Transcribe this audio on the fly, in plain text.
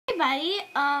everybody.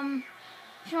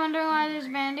 If you're wondering why there's a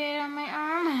Band-Aid on my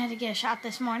arm, I had to get a shot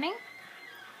this morning.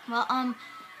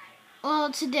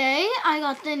 Well, today I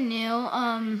got the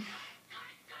new,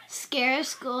 Scare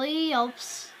Scully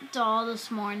Yelps doll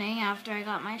this morning after I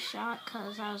got my shot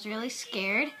because I was really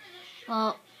scared.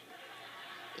 Well,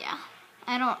 yeah,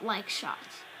 I don't like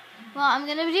shots. Well, I'm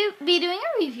going to be doing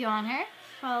a review on her.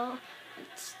 So,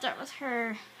 let's start with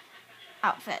her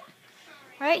outfit.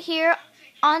 Right here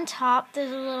on top,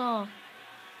 there's a little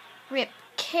rib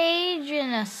cage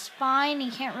and a spine.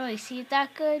 You can't really see it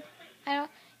that good.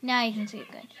 Now you can see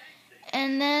it good.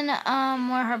 And then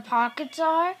where her pockets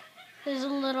are, there's a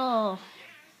little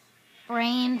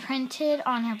brain printed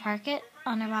on her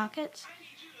pockets.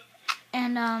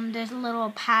 And there's a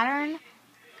little pattern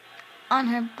on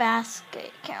her basket.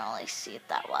 You can't really see it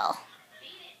that well.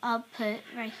 I'll put it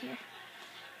right here.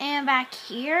 And back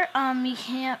here, you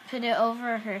can't put it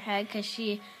over her head because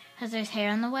there's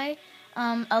hair in the way.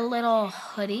 A little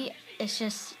hoodie. It's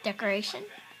just decoration.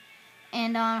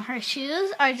 And her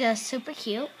shoes are just super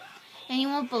cute. And you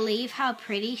won't believe how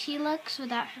pretty she looks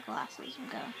without her glasses.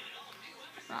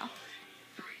 Wow.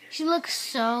 She looks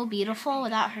so beautiful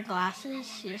without her glasses.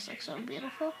 She just looks so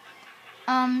beautiful.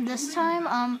 This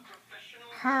time,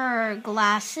 her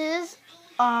glasses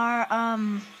are,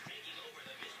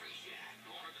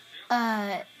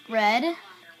 red.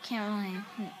 Can't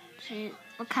really,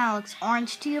 it kind of looks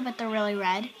orange to you, but they're really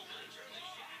red.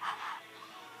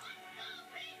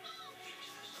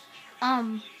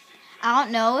 I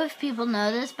don't know if people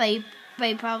know this, but you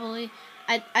probably,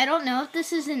 I don't know if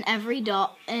this is in every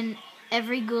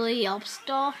Ghoulie Yelps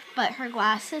doll, but her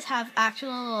glasses have actual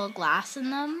little glass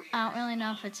in them. I don't really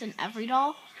know if it's in every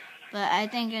doll, but I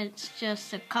think it's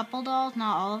just a couple dolls,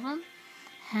 not all of them.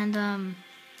 And,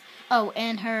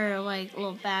 and her,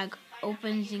 little bag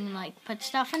opens and, put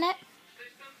stuff in it.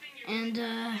 And,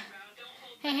 her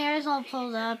hair is all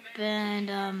pulled up,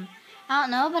 and, I don't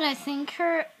know, but I think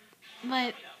her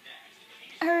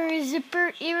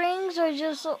zipper earrings are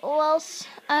just, I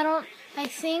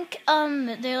think,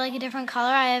 they're, a different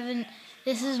color. I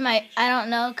don't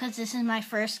know, because this is my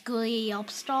first Ghoulie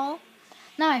Yelps doll.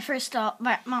 Not my first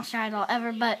Monster High doll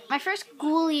ever, but my first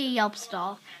Ghoulie Yelps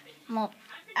doll. Well,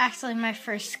 actually, my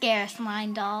first Scare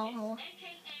Slime doll.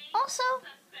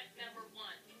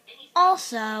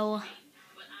 Also,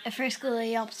 a first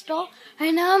Ghoulie Yelps doll.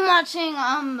 Right now I'm watching,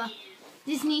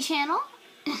 Disney Channel.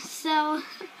 So,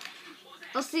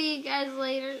 I'll see you guys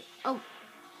later. So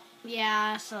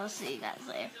I'll see you guys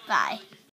later. Bye.